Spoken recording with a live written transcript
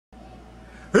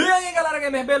aí galera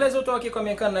gamer, beleza? Eu tô aqui com a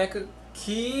minha caneca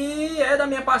que é da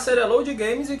minha parceira Load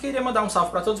Games e queria mandar um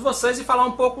salve pra todos vocês e falar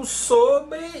um pouco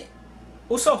sobre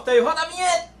o sorteio. Roda a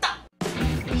vinheta!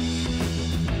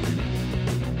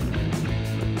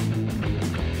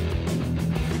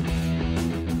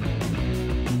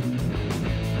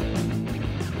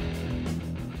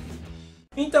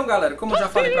 Então galera, como eu já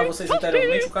falei pra vocês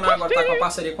anteriormente, o canal agora tá com a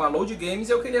parceria com a Load Games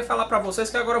e eu queria falar pra vocês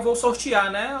que agora eu vou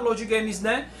sortear, né? A Load Games,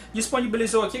 né,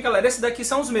 disponibilizou aqui, galera, esses daqui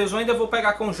são os meus. Eu ainda vou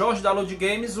pegar com o Jorge da Load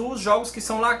Games os jogos que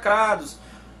são lacrados.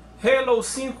 Halo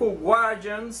 5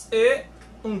 Guardians e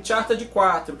Uncharted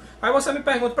 4. Aí você me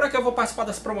pergunta, pra que eu vou participar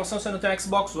dessa promoção se eu não tenho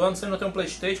Xbox One, se eu não tenho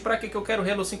Playstation? Pra que eu quero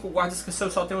Halo 5 Guardians se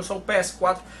eu só tenho só o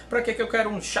PS4? Pra que eu quero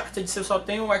Uncharted se eu só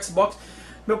tenho o Xbox?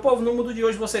 Meu povo, no mundo de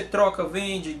hoje você troca,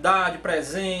 vende, dá de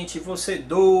presente, você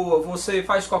doa, você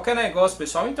faz qualquer negócio,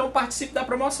 pessoal. Então participe da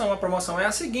promoção. A promoção é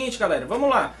a seguinte, galera. Vamos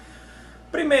lá.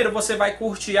 Primeiro você vai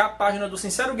curtir a página do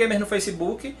Sincero Gamer no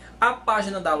Facebook, a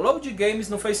página da Load Games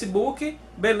no Facebook,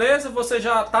 beleza? Você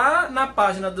já tá na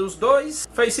página dos dois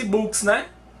Facebooks, né?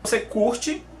 Você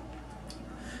curte.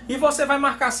 E você vai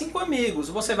marcar 5 amigos.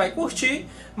 Você vai curtir,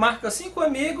 marca 5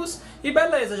 amigos e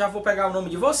beleza, já vou pegar o nome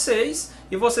de vocês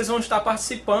e vocês vão estar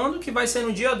participando, que vai ser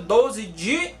no dia 12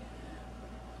 de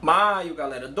maio,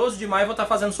 galera. 12 de maio eu vou estar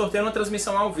fazendo sorteio na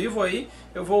transmissão ao vivo aí.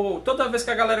 Eu vou, toda vez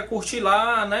que a galera curtir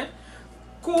lá, né?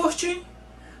 Curte,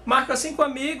 marca 5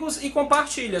 amigos e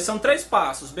compartilha. São 3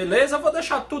 passos, beleza? Eu vou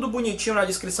deixar tudo bonitinho na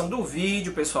descrição do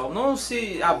vídeo, pessoal. Não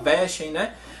se abexem,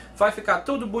 né? Vai ficar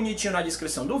tudo bonitinho na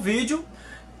descrição do vídeo.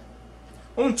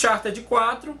 Uncharted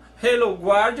 4, Halo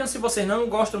Guardian, se vocês não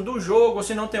gostam do jogo, ou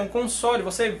se não tem um console,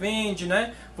 você vende,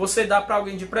 né? Você dá pra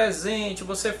alguém de presente,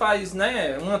 você faz,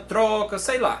 né, uma troca,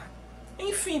 sei lá.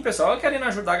 Enfim, pessoal, eu querendo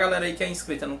ajudar a galera aí que é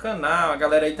inscrita no canal, a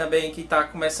galera aí também que tá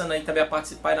começando aí também a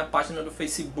participar aí na página do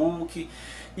Facebook.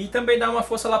 E também dar uma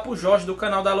força lá pro Jorge do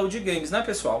canal da Load Games, né,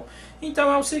 pessoal?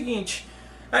 Então é o seguinte,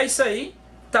 é isso aí.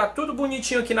 Tá tudo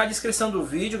bonitinho aqui na descrição do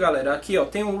vídeo, galera. Aqui, ó,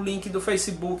 tem o link do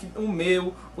Facebook, o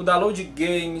meu, o da Load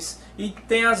Games. E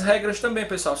tem as regras também,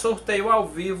 pessoal. Sorteio ao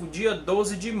vivo, dia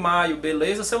 12 de maio,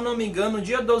 beleza? Se eu não me engano,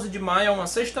 dia 12 de maio é uma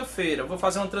sexta-feira. Vou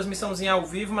fazer uma transmissãozinha ao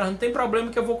vivo, mas não tem problema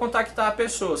que eu vou contactar a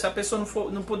pessoa. Se a pessoa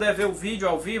não puder ver o vídeo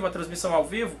ao vivo, a transmissão ao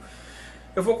vivo,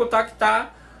 eu vou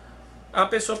contactar a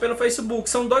pessoa pelo Facebook.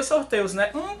 São 2 sorteios,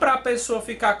 né? Um pra pessoa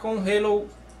ficar com Halo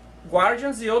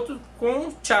Guardians e outro com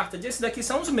Uncharted. Esses daqui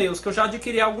são os meus, que eu já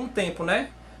adquiri há algum tempo, né?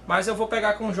 Mas eu vou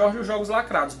pegar com o Jorge os jogos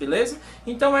lacrados, beleza?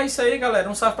 Então é isso aí, galera.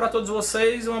 Um salve pra todos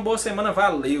vocês, uma boa semana,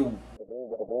 valeu!